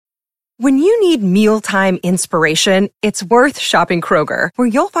When you need mealtime inspiration, it's worth shopping Kroger, where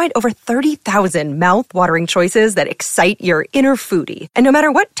you'll find over 30,000 mouth-watering choices that excite your inner foodie. And no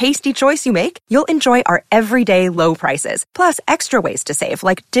matter what tasty choice you make, you'll enjoy our everyday low prices, plus extra ways to save,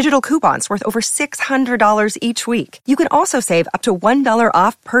 like digital coupons worth over $600 each week. You can also save up to $1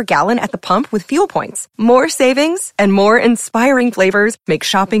 off per gallon at the pump with fuel points. More savings and more inspiring flavors make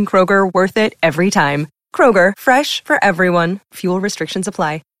shopping Kroger worth it every time. Kroger, fresh for everyone. Fuel restrictions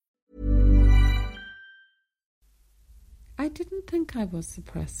apply. I didn't think I was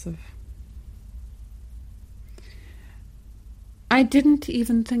oppressive. I didn't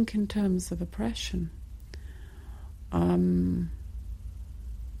even think in terms of oppression. I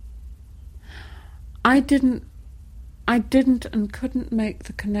didn't and couldn't make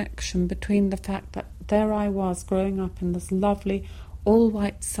the connection between the fact that there I was growing up in this lovely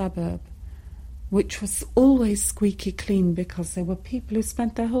all-white suburb, which was always squeaky clean because there were people who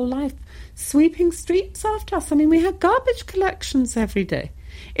spent their whole life sweeping streets after us. I mean, we had garbage collections every day.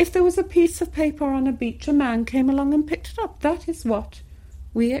 If there was a piece of paper on a beach, a man came along and picked it up. That is what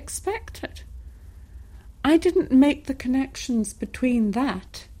we expected. I didn't make the connections between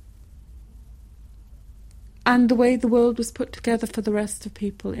that and the way the world was put together for the rest of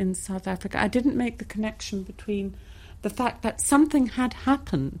people in South Africa. I didn't make the connection between the fact that something had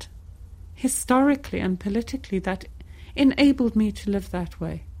happened historically and politically that enabled me to live that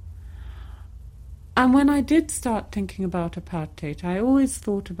way. And when I did start thinking about apartheid, I always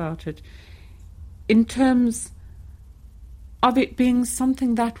thought about it in terms of it being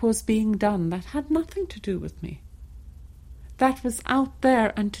something that was being done that had nothing to do with me, that was out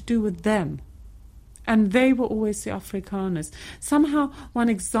there and to do with them. And they were always the Afrikaners. Somehow one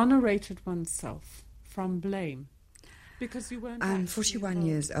exonerated oneself from blame. I'm 41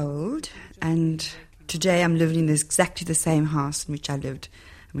 years old, and today I'm living in exactly the same house in which I lived,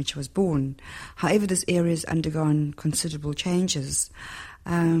 in which I was born. However, this area has undergone considerable changes.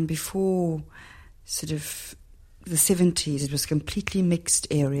 Before sort of the 70s, it was a completely mixed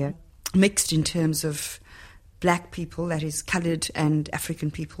area, mixed in terms of black people, that is coloured and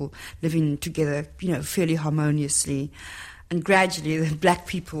African people living together, fairly harmoniously. And gradually the black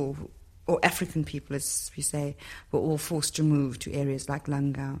people, or African people, as we say, were all forced to move to areas like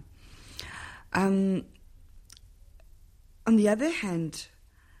Langa. On the other hand,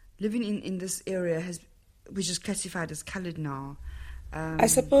 living in this area, which is classified as coloured now, I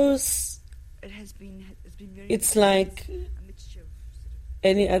suppose it's been very... It's like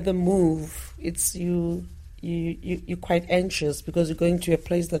any other move. It's you're quite anxious because you're going to a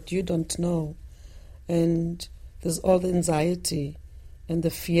place that you don't know, and there's all the anxiety and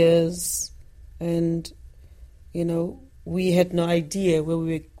the fears, and we had no idea where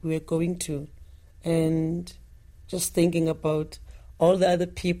we were going to, and just thinking about all the other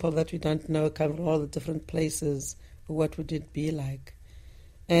people that we don't know, coming from all the different places, what would it be like?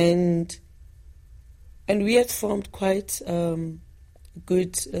 And we had formed quite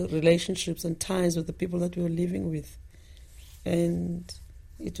good relationships and ties with the people that we were living with, and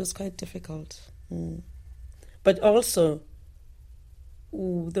it was quite difficult. But also,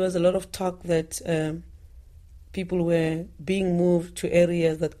 there was a lot of talk that people were being moved to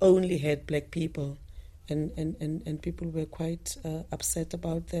areas that only had black people, and people were quite upset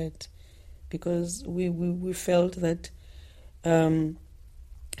about that, because we felt that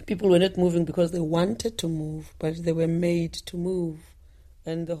people were not moving because they wanted to move, but they were made to move.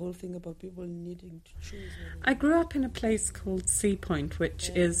 And the whole thing about people needing to choose. I grew up in a place called Sea Point,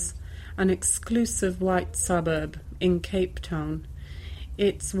 which is an exclusive white suburb in Cape Town.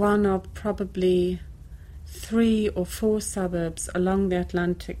 It's one of probably 3 or 4 suburbs along the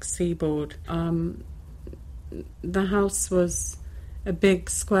Atlantic seaboard. The house was a big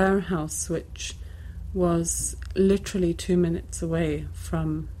square house, which was literally 2 minutes away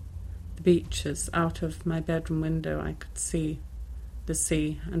from the beaches. Out of my bedroom window, I could see the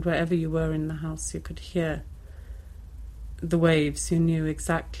sea, and wherever you were in the house, you could hear the waves. You knew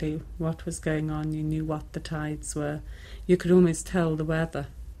exactly what was going on. You knew what the tides were. You could almost tell the weather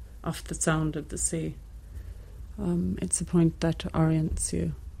off the sound of the sea. It's a point that orients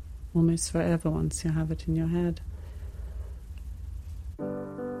you almost forever once you have it in your head.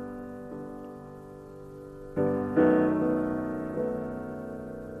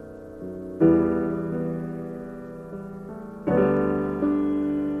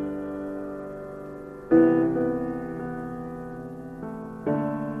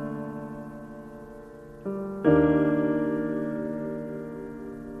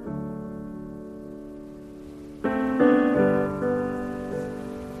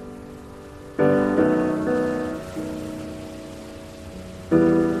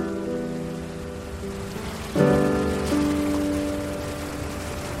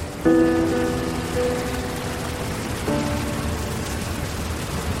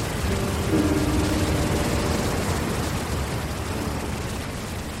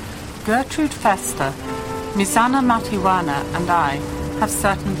 Gertrude Fester, Mizana Matiwana and I have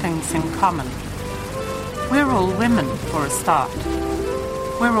certain things in common. We're all women, for a start.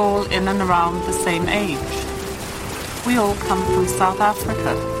 We're all in and around the same age. We all come from South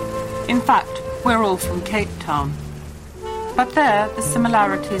Africa. In fact, we're all from Cape Town. But there, the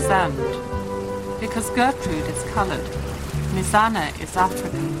similarities end. Because Gertrude is coloured, Mizana is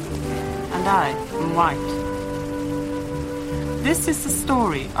African, and I am white. This is the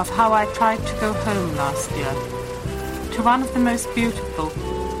story of how I tried to go home last year, to one of the most beautiful,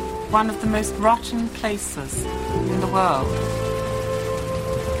 one of the most rotten places in the world.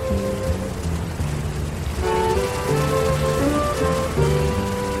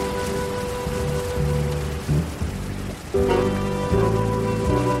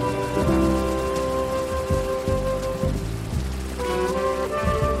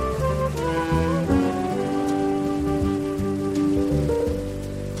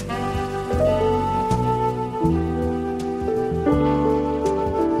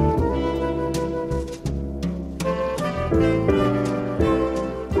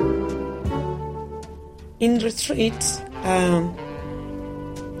 In retreat,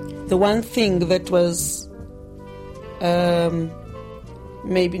 the one thing that was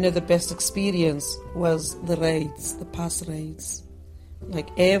maybe not the best experience was the raids, the pass raids. Like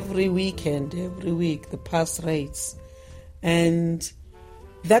every weekend, every week, the pass raids. And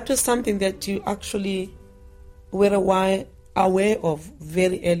that was something that you actually were aware of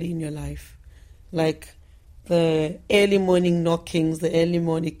very early in your life. Like the early morning knockings, the early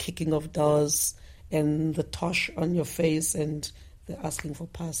morning kicking of doors, and the tosh on your face and the asking for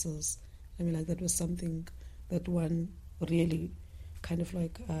passes. I mean, like that was something that one really kind of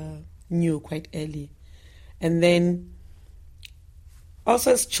like knew quite early. And then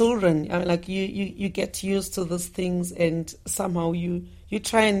also as children, I mean, like you get used to those things and somehow you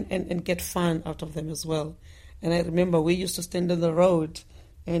try and get fun out of them as well. And I remember we used to stand on the road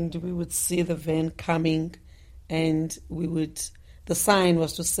and we would see the van coming and the sign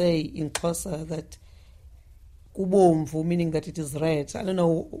was to say in Xhosa that kubomvu, meaning that it is red. I don't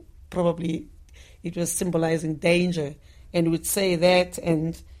know, probably it was symbolizing danger. And we'd say that,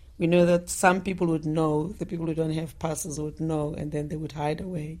 and we know that some people would know, the people who don't have passes would know, and then they would hide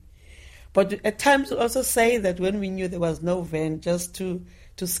away. But at times we also say that when we knew there was no van, just to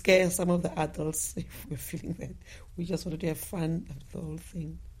scare some of the adults, if we're feeling that we just wanted to have fun of the whole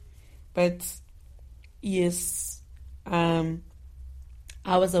thing. But yes, I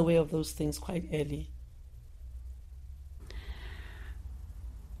was aware of those things quite early.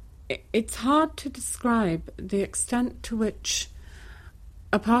 It's hard to describe the extent to which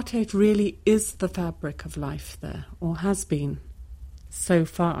apartheid really is the fabric of life there, or has been so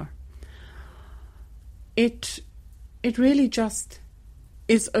far. It really just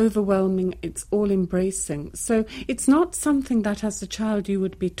is overwhelming, it's all-embracing. So it's not something that as a child you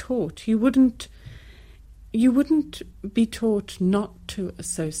would be taught. You wouldn't be taught not to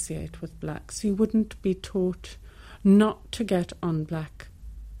associate with blacks. You wouldn't be taught not to get on black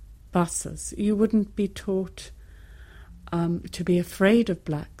buses. You wouldn't be taught to be afraid of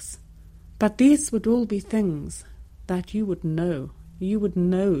blacks. But these would all be things that you would know. You would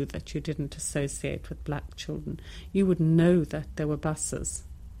know that you didn't associate with black children. You would know that there were buses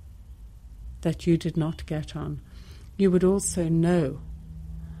that you did not get on. You would also know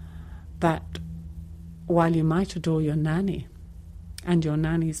that while you might adore your nanny and your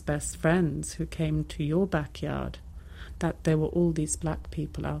nanny's best friends who came to your backyard, that there were all these black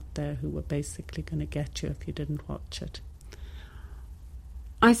people out there who were basically going to get you if you didn't watch it.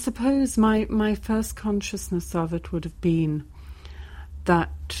 I suppose my first consciousness of it would have been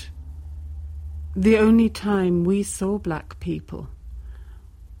that the only time we saw black people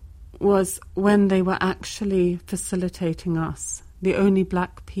was when they were actually facilitating us. The only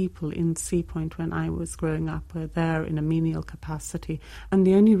black people in Sea Point when I was growing up were there in a menial capacity. And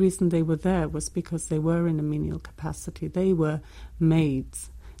the only reason they were there was because they were in a menial capacity. They were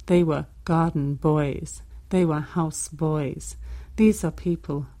maids. They were garden boys. They were house boys. These are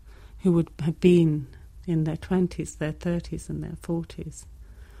people who would have been in their 20s, their 30s and their 40s.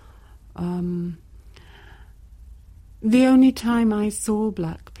 The only time I saw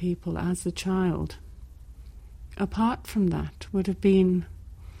black people as a child, apart from that, would have been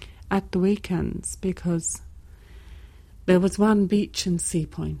at the weekends, because there was one beach in Sea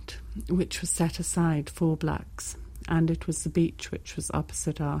Point which was set aside for blacks, and it was the beach which was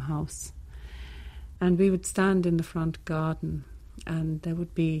opposite our house. And we would stand in the front garden, and there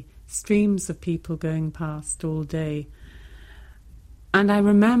would be streams of people going past all day. And I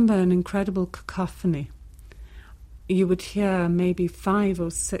remember an incredible cacophony. you would hear maybe 5 or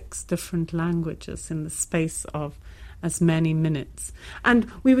 6 different languages in the space of as many minutes.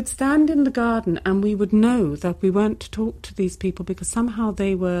 And we would stand in the garden and we would know that we weren't to talk to these people because somehow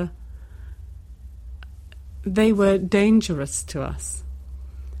they were dangerous to us.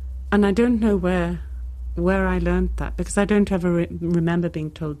 And I don't know where I learned that, because I don't ever remember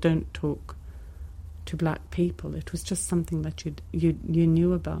being told, don't talk to black people. It was just something that you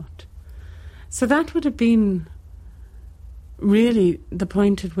knew about. So that would have been really the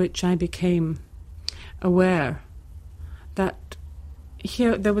point at which I became aware that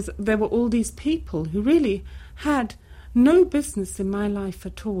here there were all these people who really had no business in my life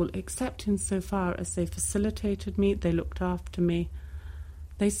at all, except insofar as they facilitated me, they looked after me,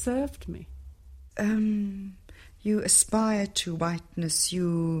 they served me. You aspire to whiteness,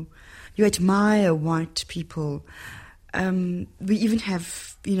 you admire white people. We even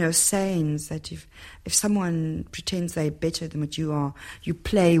have, sayings that if someone pretends they're better than what you are, you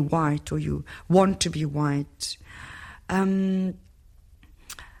play white or you want to be white.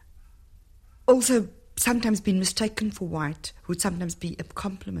 Also, sometimes being mistaken for white would sometimes be a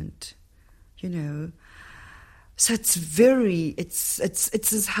compliment, So it's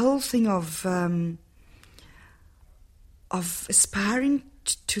this whole thing of aspiring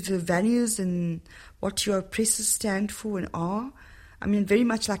to the values and what your oppressors stand for and are. I mean, very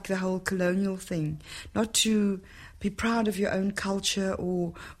much like the whole colonial thing, not to be proud of your own culture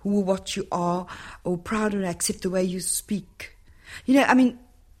or who or what you are, or proud and accept the way you speak.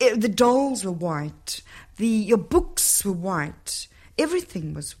 The dolls were white, your books were white,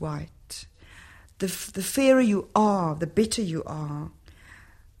 everything was white. The fairer you are, the better you are.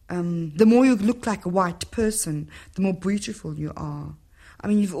 The more you look like a white person, the more beautiful you are. I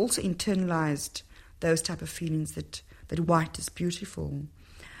mean, you've also internalized those type of feelings that white is beautiful.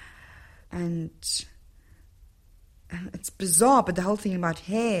 And it's bizarre, but the whole thing about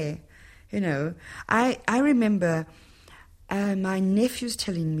hair, I remember my nephews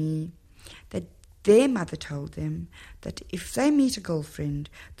telling me that their mother told them that if they meet a girlfriend,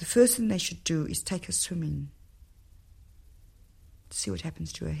 the first thing they should do is take her swimming to see what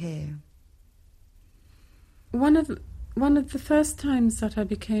happens to her hair. One of the first times that I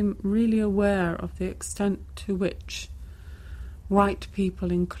became really aware of the extent to which white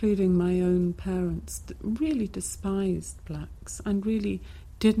people, including my own parents, really despised blacks and really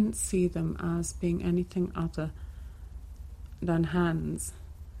didn't see them as being anything other than hands,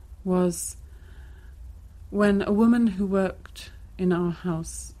 was when a woman who worked in our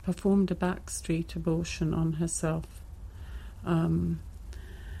house performed a backstreet abortion on herself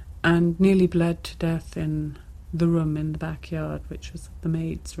and nearly bled to death in the room in the backyard, which was the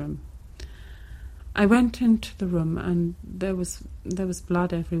maid's room. I went into the room and there was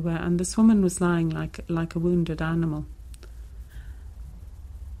blood everywhere, and this woman was lying like a wounded animal.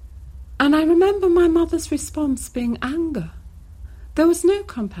 And I remember my mother's response being anger. There was no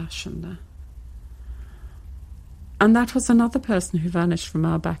compassion there. And that was another person who vanished from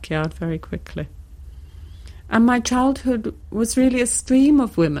our backyard very quickly. And my childhood was really a stream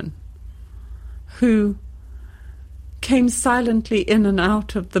of women who came silently in and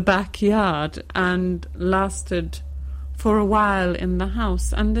out of the backyard and lasted for a while in the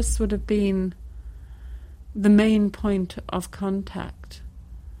house. And this would have been the main point of contact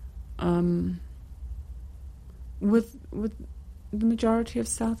with the majority of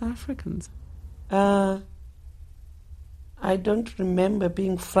South Africans. I don't remember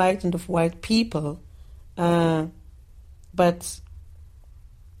being frightened of white people, but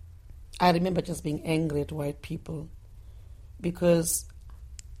I remember just being angry at white people, because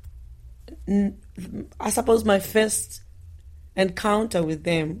I suppose my first encounter with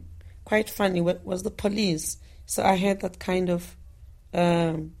them, quite funny, was the police. So I had that kind of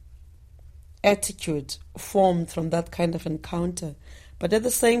attitude formed from that kind of encounter. But at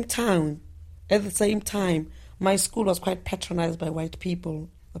the same time, my school was quite patronized by white people,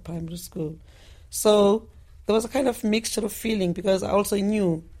 the primary school. So there was a kind of mixture of feeling, because I also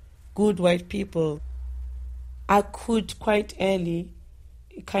knew good white people. I could quite early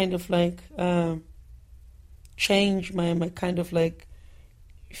kind of change my kind of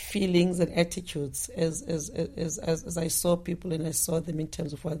feelings and attitudes as I saw people and I saw them in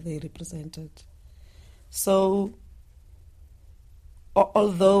terms of what they represented. So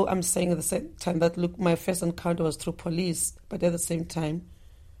although I'm saying at the same time that, look, my first encounter was through police, but at the same time,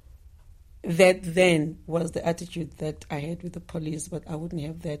 that then was the attitude that I had with the police, but I wouldn't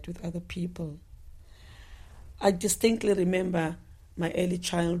have that with other people. I distinctly remember my early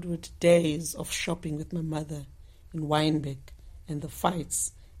childhood days of shopping with my mother in Wynberg and the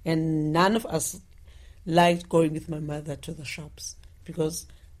fights. And none of us liked going with my mother to the shops because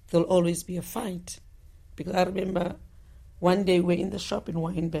there'll always be a fight. Because I remember one day we were in the shop in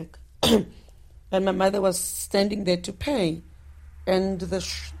Wynberg and my mother was standing there to pay, and the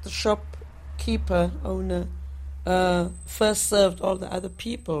shopkeeper, owner, first served all the other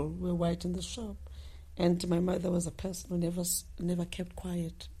people who were white in the shop. And my mother was a person who never kept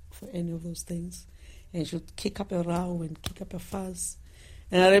quiet for any of those things. And she would kick up a row and kick up a fuss.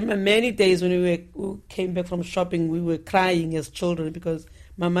 And I remember many days when we came back from shopping, we were crying as children because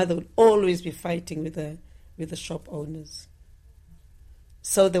my mother would always be fighting with the shop owners.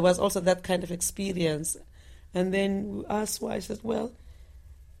 So there was also that kind of experience. And then we asked why. I said, well,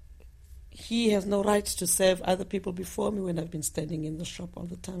 he has no right to serve other people before me when I've been standing in the shop all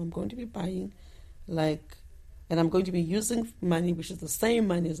the time. I'm going to be buying, and I'm going to be using money which is the same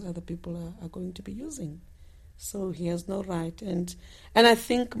money as other people are going to be using. So he has no right. And I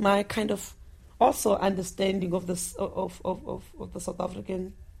think my kind of also understanding of this of the South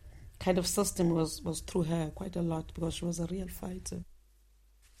African kind of system was through her quite a lot because she was a real fighter.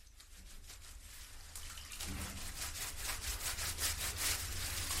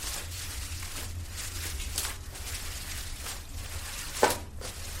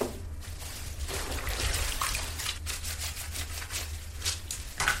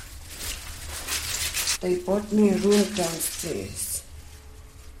 They bought me a room downstairs.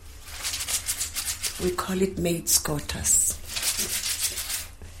 We call it maid's quarters.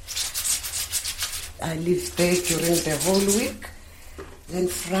 I live there during the whole week. Then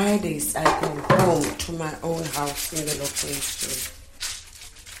Fridays I go home to my own house in the location.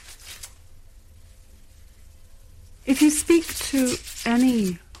 If you speak to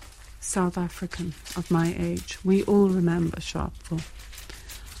any South African of my age, we all remember Sharpeville.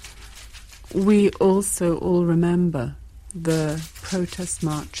 We also all remember the protest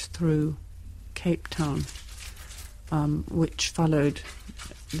march through Cape Town, which followed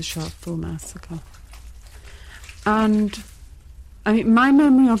the Sharpeville massacre. And I mean, my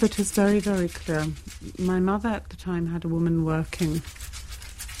memory of it is very, very clear. My mother at the time had a woman working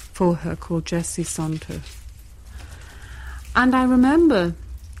for her called Jessie Sonto. And I remember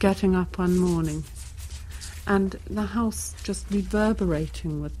getting up one morning and the house just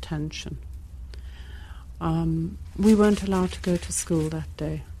reverberating with tension. We weren't allowed to go to school that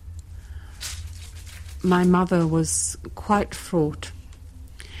day. My mother was quite fraught.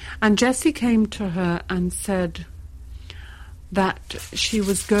 And Jessie came to her and said that she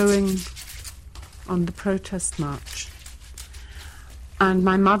was going on the protest march. And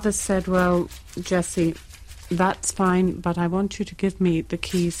my mother said, well, Jessie, that's fine, but I want you to give me the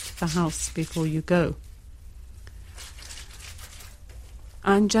keys to the house before you go.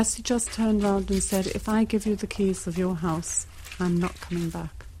 And Jessie just turned around and said, if I give you the keys of your house, I'm not coming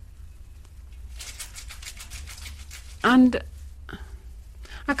back. And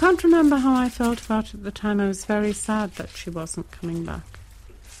I can't remember how I felt about it at the time. I was very sad that she wasn't coming back.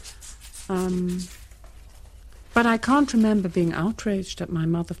 But I can't remember being outraged at my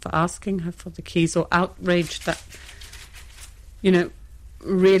mother for asking her for the keys, or outraged that,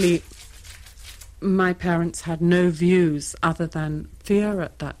 really my parents had no views other than fear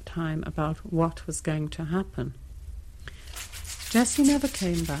at that time about what was going to happen. Jessie never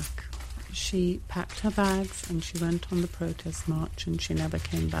came back. She packed her bags and she went on the protest march and she never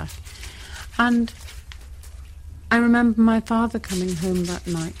came back. And I remember my father coming home that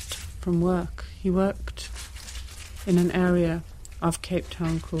night from work. He worked in an area of Cape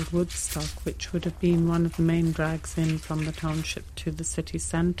Town called Woodstock, which would have been one of the main drags in from the township to the city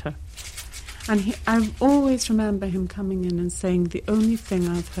centre. And I always remember him coming in and saying, the only thing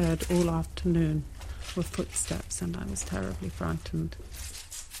I've heard all afternoon were footsteps, and I was terribly frightened.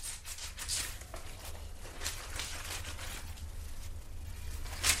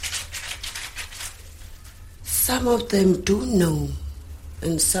 Some of them do know,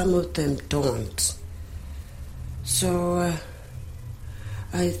 and some of them don't. So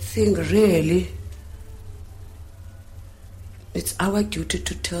I think really it's our duty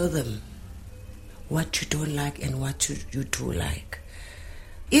to tell them what you don't like and what you do like.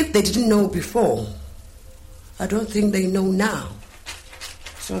 If they didn't know before, I don't think they know now.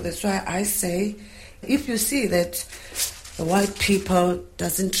 So that's why I say, if you see that the white people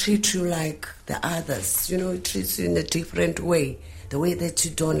doesn't treat you like the others, it treats you in a different way, the way that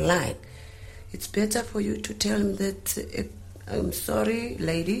you don't like, it's better for you to tell them that, I'm sorry,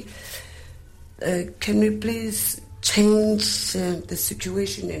 lady, can we please change the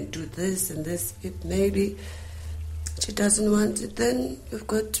situation and do this and this? If maybe she doesn't want it, then you've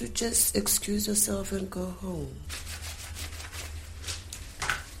got to just excuse yourself and go home.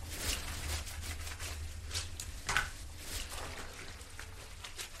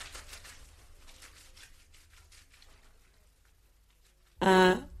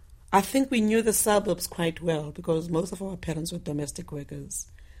 I think we knew the suburbs quite well because most of our parents were domestic workers.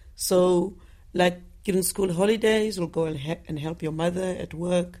 So, like during school holidays, you'll go and help your mother at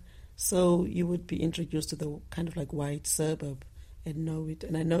work. So you would be introduced to the kind of like white suburb and know it.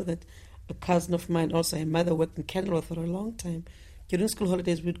 And I know that a cousin of mine, also her mother, worked in Kenilworth for a long time. During school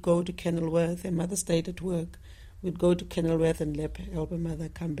holidays, we'd go to Kenilworth. Her mother stayed at work. We'd go to Kenilworth and help her mother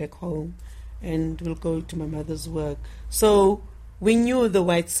come back home. And we'll go to my mother's work. So we knew the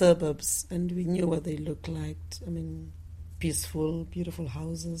white suburbs and we knew what they looked like. I mean, peaceful, beautiful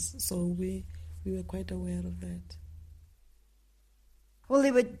houses. So we were quite aware of that. Well,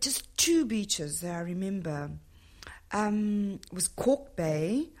 there were just two beaches that I remember. It was Cork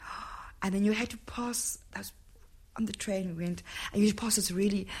Bay, and then you had to pass, on the train we went, and you had to pass this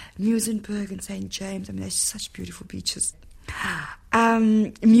really, Muizenberg and St. James. I mean, they're such beautiful beaches.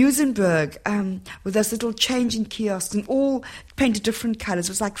 Muizenberg, with those little changing kiosks and all painted different colours.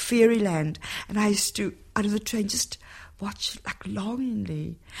 It was like fairyland. And I used to, out of the train, just watch like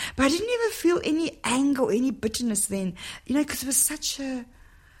longingly. But I didn't ever feel any anger or any bitterness then, because it was such a,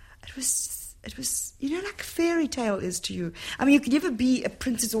 it was, like a fairy tale is to you. I mean, you could never be a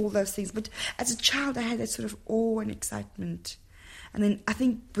princess, all those things. But as a child, I had that sort of awe and excitement. And then I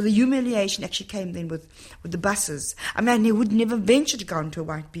think the humiliation actually came then with the buses. I mean, I would never venture to go onto a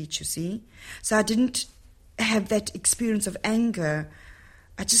white beach, you see. So I didn't have that experience of anger.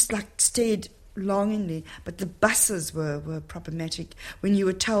 I just stared longingly. But the buses were problematic when you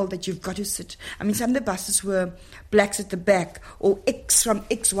were told that you've got to sit. I mean, some of the buses were blacks at the back or X from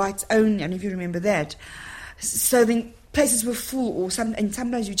X whites only. I don't know if you remember that. So then places were full and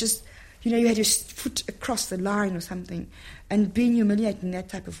sometimes you just... you had your foot across the line or something and being humiliated in that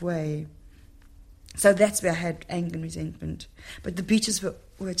type of way. So that's where I had anger and resentment. But the beaches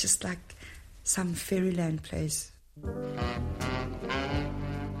were just like some fairyland place.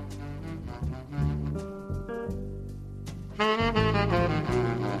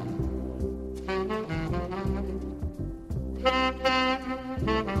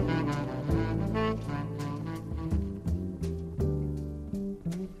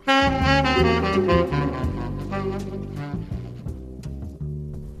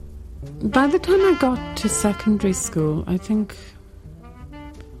 By the time I got to secondary school, I think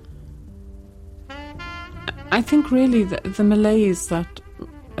really the malaise that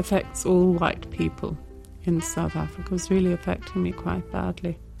affects all white people in South Africa was really affecting me quite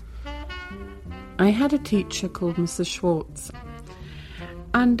badly. I had a teacher called Mrs. Schwartz,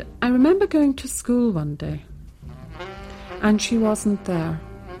 and I remember going to school one day, and she wasn't there,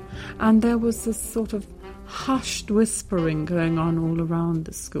 and there was this sort of hushed whispering going on all around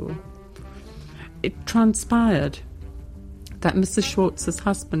the school. It transpired that Mrs. Schwartz's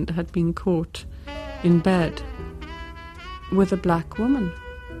husband had been caught in bed with a black woman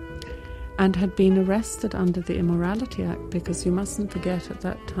and had been arrested under the Immorality Act, because you mustn't forget at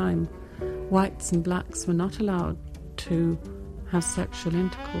that time whites and blacks were not allowed to have sexual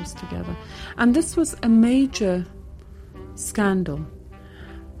intercourse together. And this was a major scandal.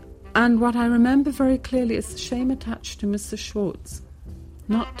 And what I remember very clearly is the shame attached to Mrs. Schwartz,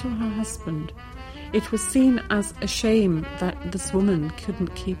 not to her husband. It was seen as a shame that this woman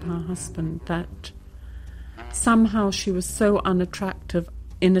couldn't keep her husband, that somehow she was so unattractive,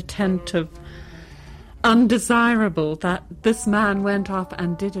 inattentive, undesirable, that this man went off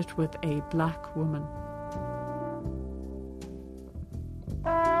and did it with a black woman.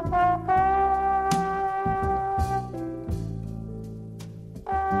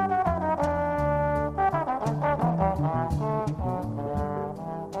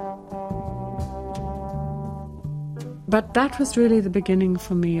 But that was really the beginning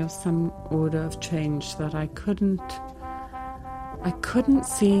for me of some order of change, that I couldn't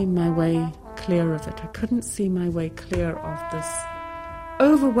see my way clear of it. I couldn't see my way clear of this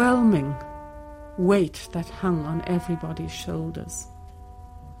overwhelming weight that hung on everybody's shoulders.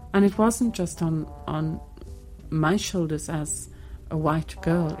 And it wasn't just on my shoulders as a white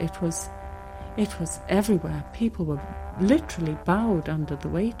girl. It was everywhere. People were literally bowed under the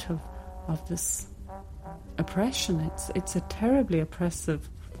weight of this oppression. It's a terribly oppressive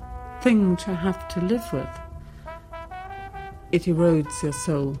thing to have to live with. It erodes your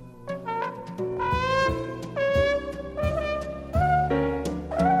soul.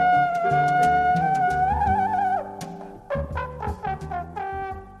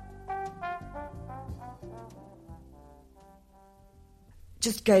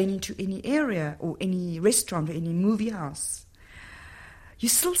 Just going into any area or any restaurant or any movie house, you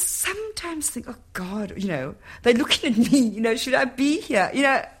still sometimes think, oh God, they're looking at me, should I be here?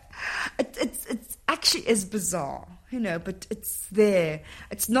 It actually is bizarre but it's there.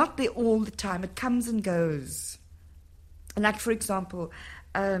 It's not there all the time. It comes and goes. And like, for example,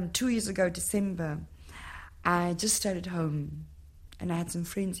 2 years ago, December, I just stayed at home and I had some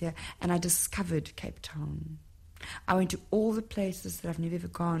friends here and I discovered Cape Town. I went to all the places that I've never ever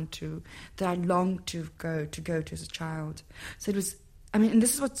gone to, that I longed to go to as a child. So it was, and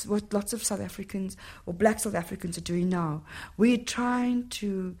this is what lots of South Africans or black South Africans are doing now. We're trying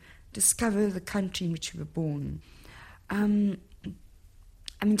to discover the country in which we were born.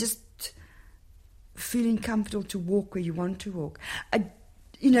 Just feeling comfortable to walk where you want to walk.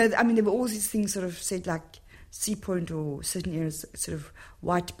 There were all these things sort of said like Sea Point or certain areas sort of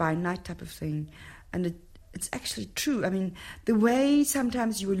white by night type of thing. And it's actually true. The way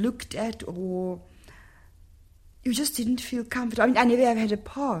sometimes you were looked at or you just didn't feel comfortable. I never had a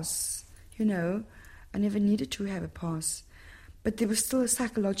pass, I never needed to have a pass. But there was still a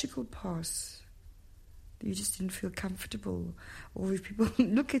psychological pass. You just didn't feel comfortable. Or if people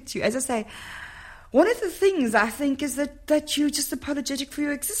look at you. As I say, one of the things I think is that you're just apologetic for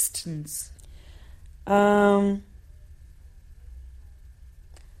your existence. As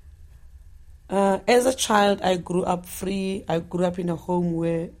a child, I grew up free. I grew up in a home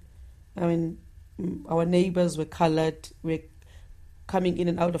where, our neighbors were colored. We're coming in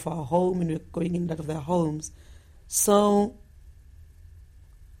and out of our home and we're going in and out of their homes. So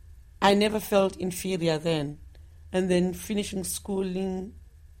I never felt inferior then. And then finishing schooling,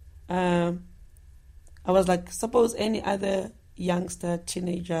 I was like, suppose any other youngster,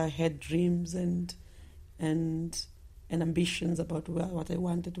 teenager had dreams and ambitions about what I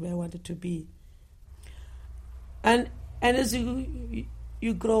wanted, where I wanted to be. And as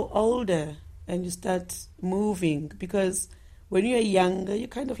you grow older and you start moving, because when you're younger, you're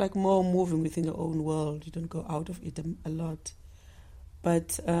kind of like more moving within your own world. You don't go out of it a lot.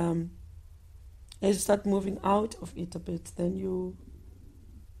 But as you start moving out of it a bit, then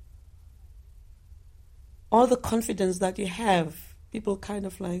all the confidence that you have, people kind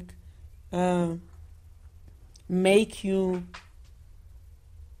of like make you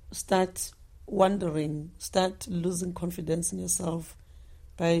start wondering, start losing confidence in yourself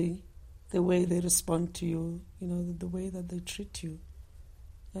by the way they respond to you, the way that they treat you.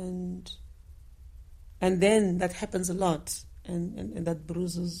 And then that happens a lot, and that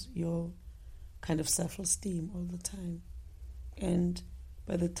bruises your kind of self-esteem all the time. And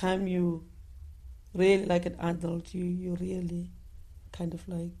by the time you really like an adult, you really kind of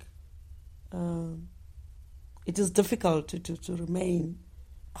like, it is difficult to remain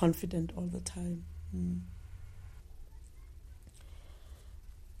confident all the time.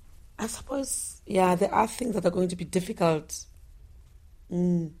 I suppose, there are things that are going to be difficult.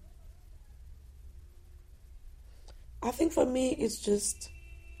 I think for me it's just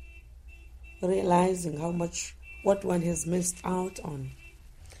realizing what one has missed out on.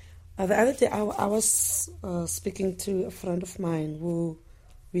 The other day I was speaking to a friend of mine who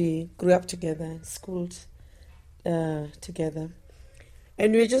we grew up together, schooled together.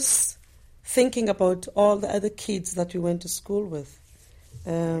 And we were just thinking about all the other kids that we went to school with.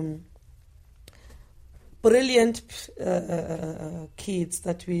 Brilliant kids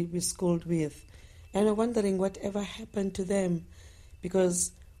that we schooled with. And I'm wondering whatever happened to them,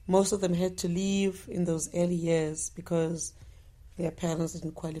 because most of them had to leave in those early years because their parents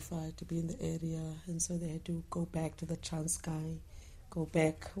didn't qualify to be in the area, and so they had to go back to the Transkei, go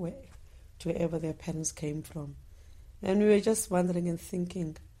back to wherever their parents came from. And we were just wondering and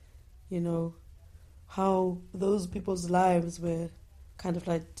thinking, how those people's lives were kind of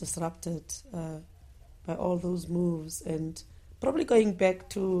like disrupted by all those moves, and probably going back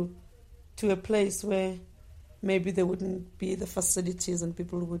to a place where maybe there wouldn't be the facilities and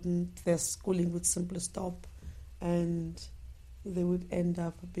their schooling would simply stop, and they would end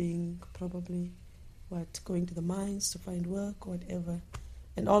up being probably, going to the mines to find work or whatever.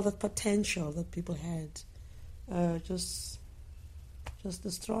 And all that potential that people had just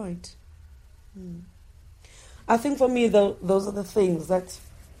destroyed. I think for me, those are the things that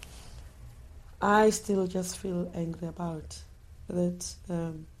I still just feel angry about, that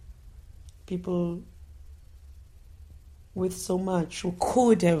people with so much who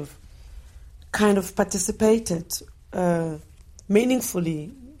could have kind of participated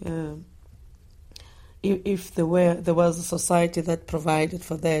meaningfully if there was a society that provided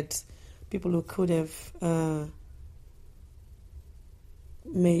for that, people who could have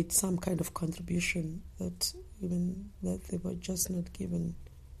made some kind of contribution, that they were just not given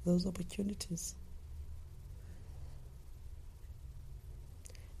those opportunities.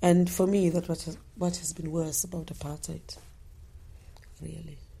 And for me, that what has been worse about apartheid,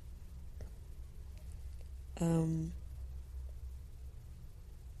 really.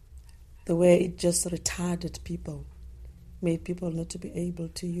 the way it just retarded people, made people not to be able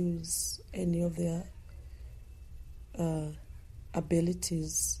to use any of their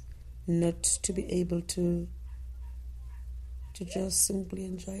abilities, not to be able to just simply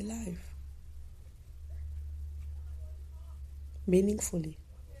enjoy life meaningfully.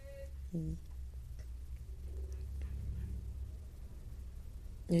 You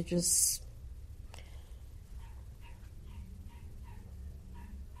just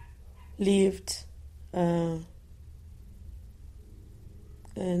lived and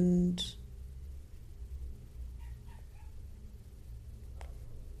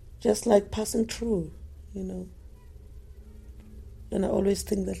just like passing through, And I always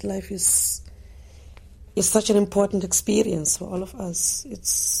think that life is such an important experience for all of us.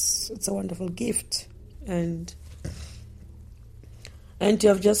 It's a wonderful gift, and to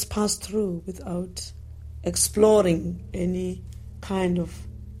have just passed through without exploring any kind of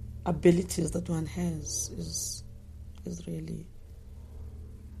abilities that one has is really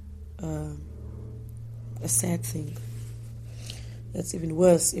a sad thing. That's even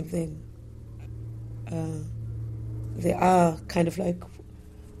worse if then there are kind of like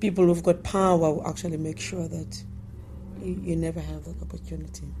people who've got power who actually make sure that you never have that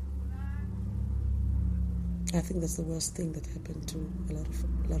opportunity. I think that's the worst thing that happened to a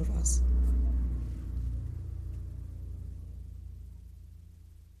lot of us.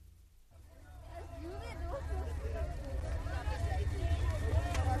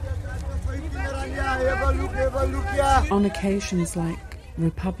 On occasions like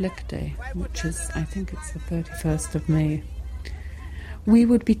Republic Day, which is, I think it's the 31st of May, we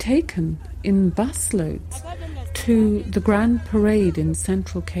would be taken in busloads to the Grand Parade in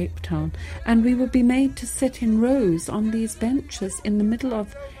central Cape Town, and we would be made to sit in rows on these benches in the middle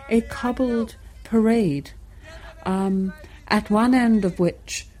of a cobbled parade, at one end of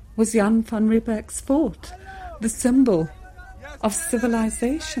which was Jan van Riebeeck's fort, the symbol of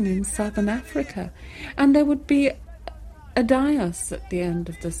civilization in southern Africa. And there would be a dais at the end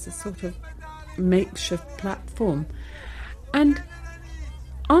of this, a sort of makeshift platform. And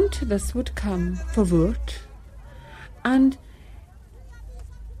onto this would come Verwoerd, and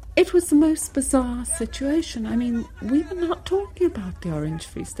it was the most bizarre situation. I mean, we were not talking about the Orange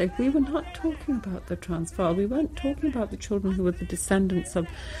Free State. We were not talking about the Transvaal. We weren't talking about the children who were the descendants of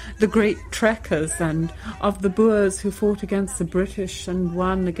the great trekkers and of the Boers who fought against the British and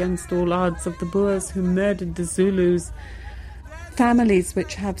won against all odds, of the Boers who murdered the Zulus, families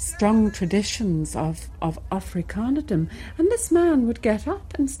which have strong traditions of Afrikanerdom. And this man would get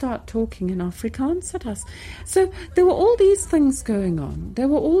up and start talking in Afrikaans at us. So there were all these things going on. There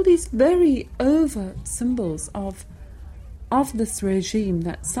were all these very overt symbols of this regime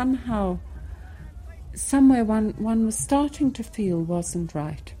that somehow, somewhere one was starting to feel wasn't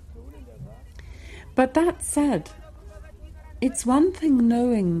right. But that said, it's one thing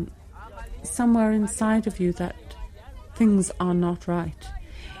knowing somewhere inside of you that things are not right.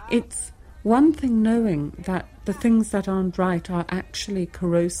 It's one thing knowing that the things that aren't right are actually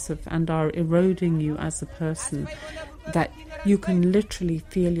corrosive and are eroding you as a person, that you can literally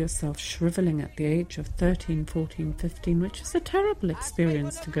feel yourself shriveling at the age of 13, 14, 15, which is a terrible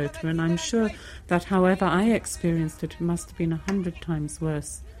experience to go through. And I'm sure that however I experienced it, it must have been 100 times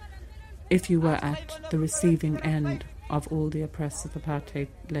worse if you were at the receiving end of all the oppressive apartheid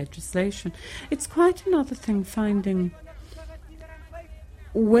legislation. It's quite another thing finding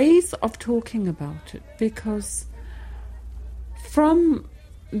ways of talking about it, because from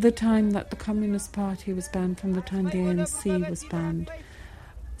the time that the Communist Party was banned, from the time the ANC was banned,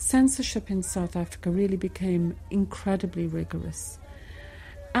 censorship in South Africa really became incredibly rigorous.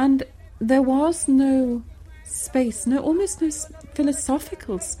 And there was no space, almost no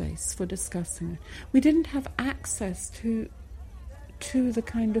philosophical space for discussing it. We didn't have access to the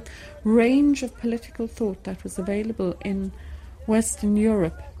kind of range of political thought that was available in Western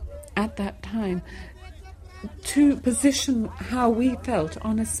Europe at that time to position how we felt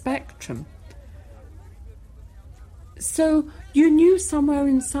on a spectrum. So you knew somewhere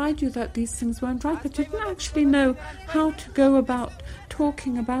inside you that these things weren't right, but you didn't actually know how to go about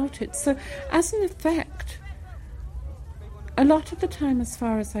talking about it. So as an effect, a lot of the time, as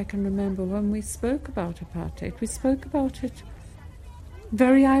far as I can remember, when we spoke about apartheid, we spoke about it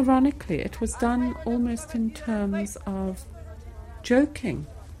very ironically. It was done almost in terms of joking,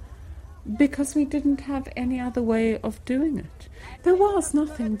 because we didn't have any other way of doing it. There was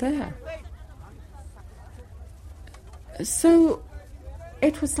nothing there. So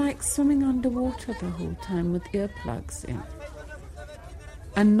it was like swimming underwater the whole time with earplugs in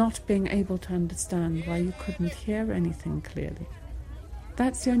and not being able to understand why you couldn't hear anything clearly.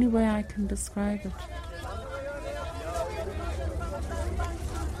 That's the only way I can describe it.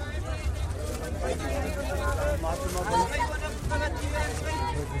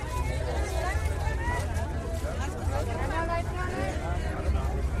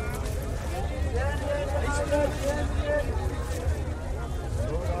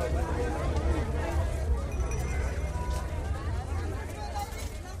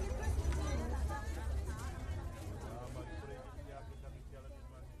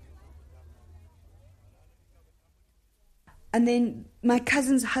 And then my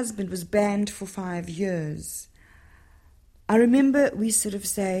cousin's husband was banned for 5 years. I remember we sort of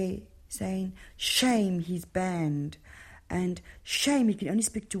saying, shame, he's banned. And shame, he can only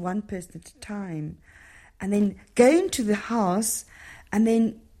speak to one person at a time. And then going to the house and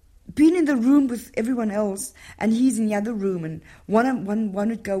then being in the room with everyone else and he's in the other room and one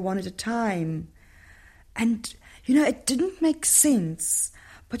would go one at a time. And, it didn't make sense.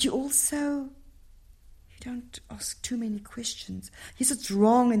 But you don't ask too many questions. Yes, it's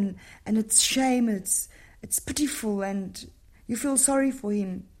wrong and it's shame and it's pitiful and you feel sorry for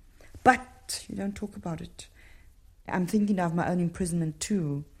him, but you don't talk about it. I'm thinking of my own imprisonment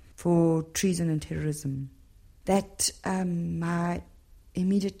too for treason and terrorism. That my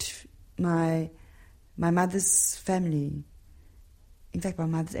mother's family, in fact my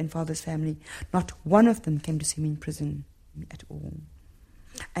mother's and father's family, not one of them came to see me in prison at all.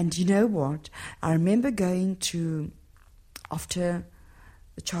 And you know what? I remember going to, after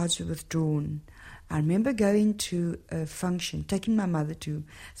the charges were withdrawn, I remember going to a function, taking my mother to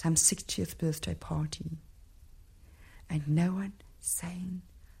some 60th birthday party, and no one saying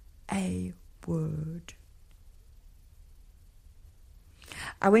a word.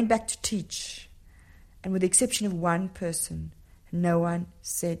 I went back to teach, and with the exception of one person, no one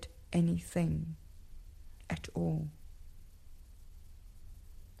said anything at all.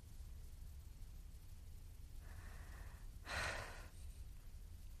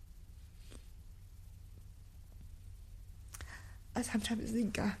 I sometimes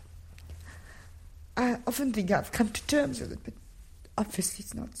think I often think I've come to terms with it, but obviously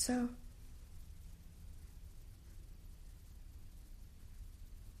it's not so.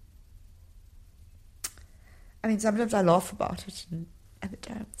 I mean, sometimes I laugh about it, and other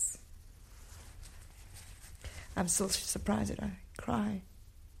times I'm still surprised that I cry.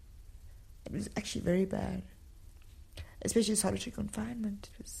 It was actually very bad, especially solitary confinement.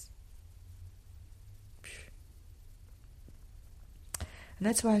 It was. And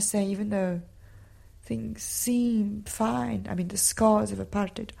that's why I say, even though things seem fine, I mean, the scars of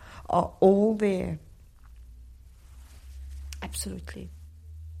apartheid are all there. Absolutely.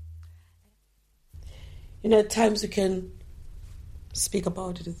 At times you can speak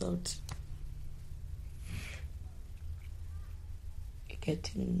about it without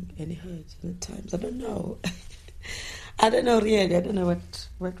getting any hurt. And at times, I don't know. I don't know really. I don't know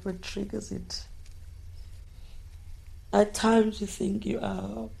what triggers it. At times you think you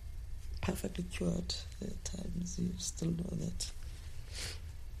are perfectly cured. At times you still know that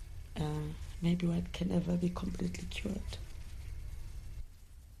maybe one can never be completely cured.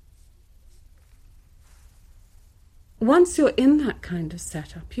 Once you're in that kind of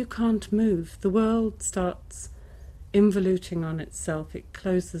setup, you can't move. The world starts involuting on itself. It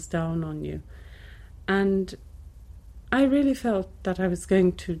closes down on you. And I really felt that I was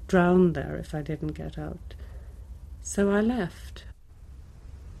going to drown there if I didn't get out. So I left.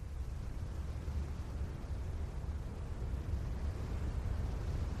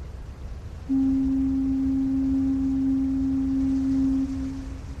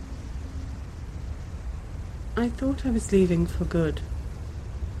 I thought I was leaving for good.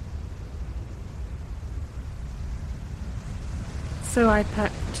 So I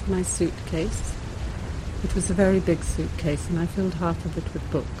packed my suitcase. It was a very big suitcase, and I filled half of it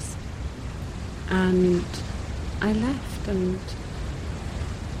with books. And I left, and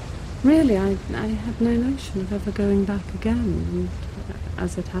really I had no notion of ever going back again. And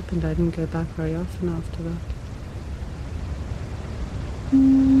as it happened, I didn't go back very often after that.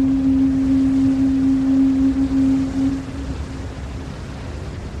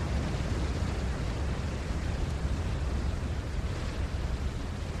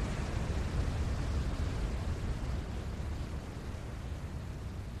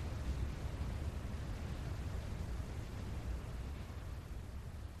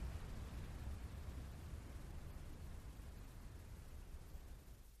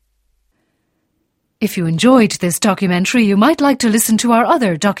 If you enjoyed this documentary, you might like to listen to our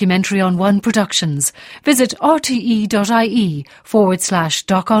other Documentary on One productions. Visit rte.ie/Doc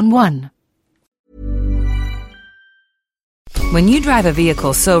on One. When you drive a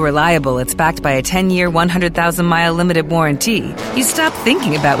vehicle so reliable it's backed by a 10-year, 100,000-mile limited warranty, you stop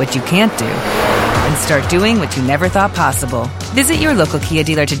thinking about what you can't do and start doing what you never thought possible. Visit your local Kia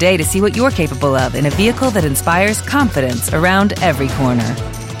dealer today to see what you're capable of in a vehicle that inspires confidence around every corner.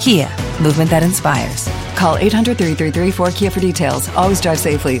 Kia, movement that inspires. Call 800-333-4KIA for details. Always drive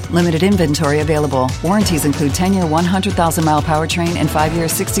safely. Limited inventory available. Warranties include 10-year, 100,000-mile powertrain and 5-year,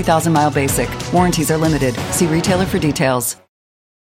 60,000-mile basic. Warranties are limited. See retailer for details.